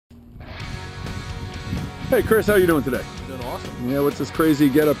Hey Chris, how you doing today? Doing awesome. Yeah, what's this crazy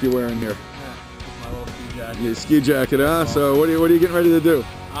getup you're wearing here? Yeah, just my little ski jacket. Your ski jacket, huh? So what are you getting ready to do?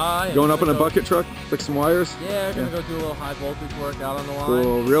 Going up in a bucket truck, fix some wires? Yeah, gonna go do a little high voltage work out on the line.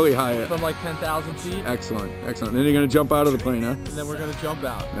 Cool, really high. From like 10,000 feet. Excellent, excellent. And then you're gonna jump out of the plane, huh? And then we're gonna jump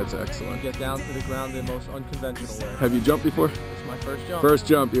out. That's excellent. Get down to the ground in the most unconventional way. Have you jumped before? It's my first jump. First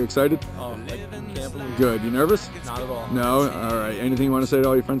jump, you excited? Oh, like, can't believe it. Good, you nervous? Not at all. No? All right, anything you want to say to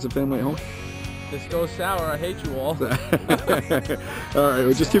all your friends and family at home? This goes sour, I hate you all. All right,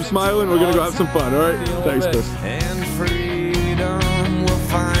 well just keep smiling, we're gonna go have some fun, all right? Thanks, Chris. And freedom will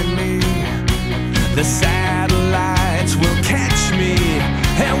find me. The satellites will catch me.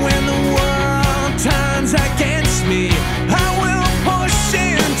 And when the world turns against me, I will push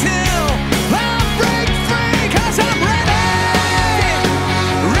until I break free. 'Cause I'm ready,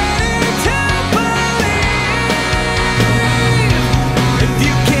 ready to believe. If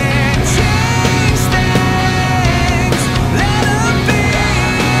you can't change things, let them be.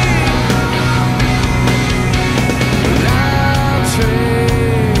 I'll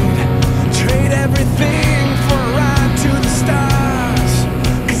trade everything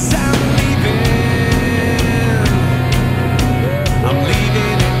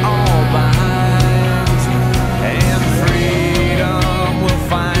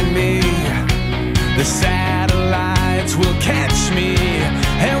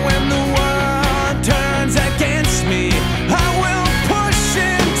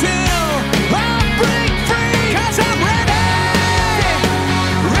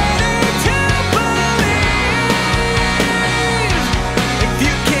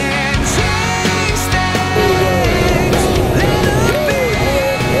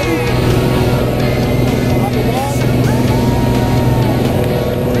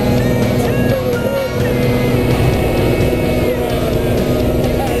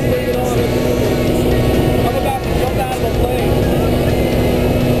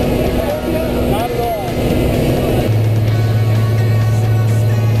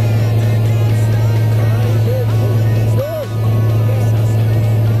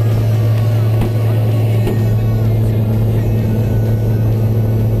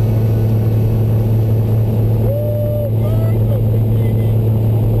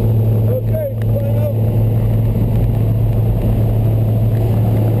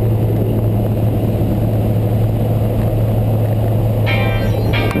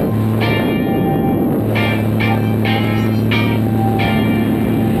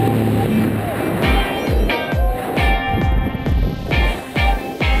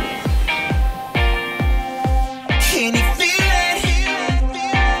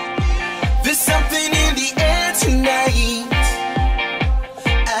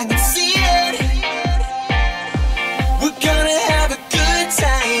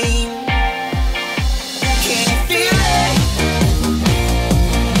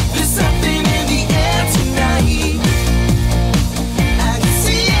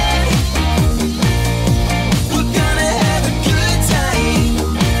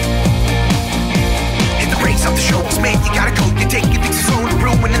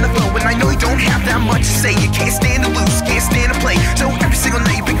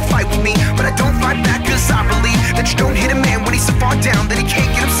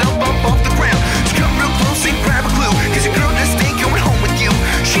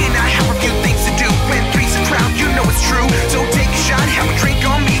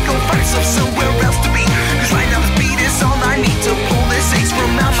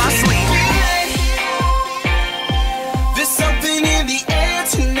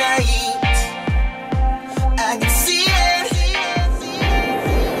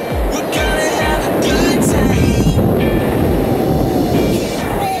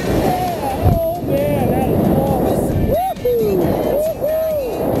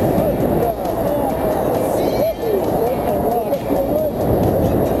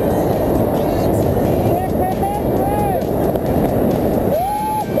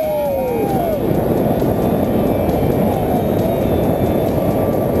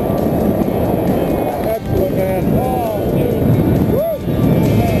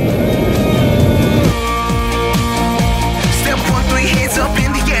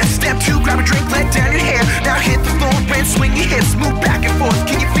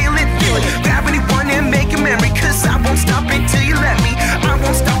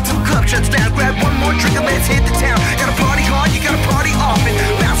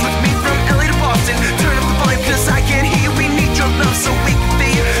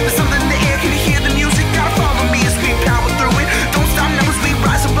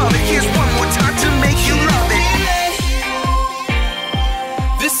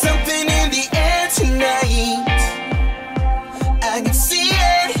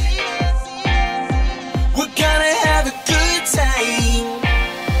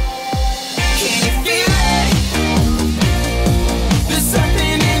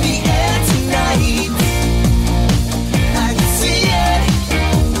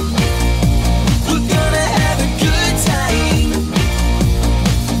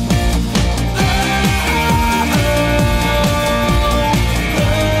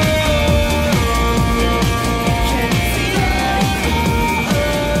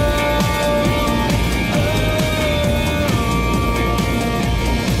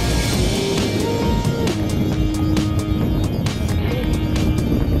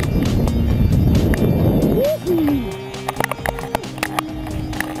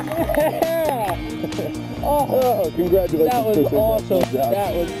congratulations. That was Chris. awesome. Good job.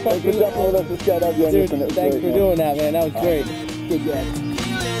 That was Thanks for jumping with us to Skydive. Dude, thanks for doing that, man. That was great. Good job.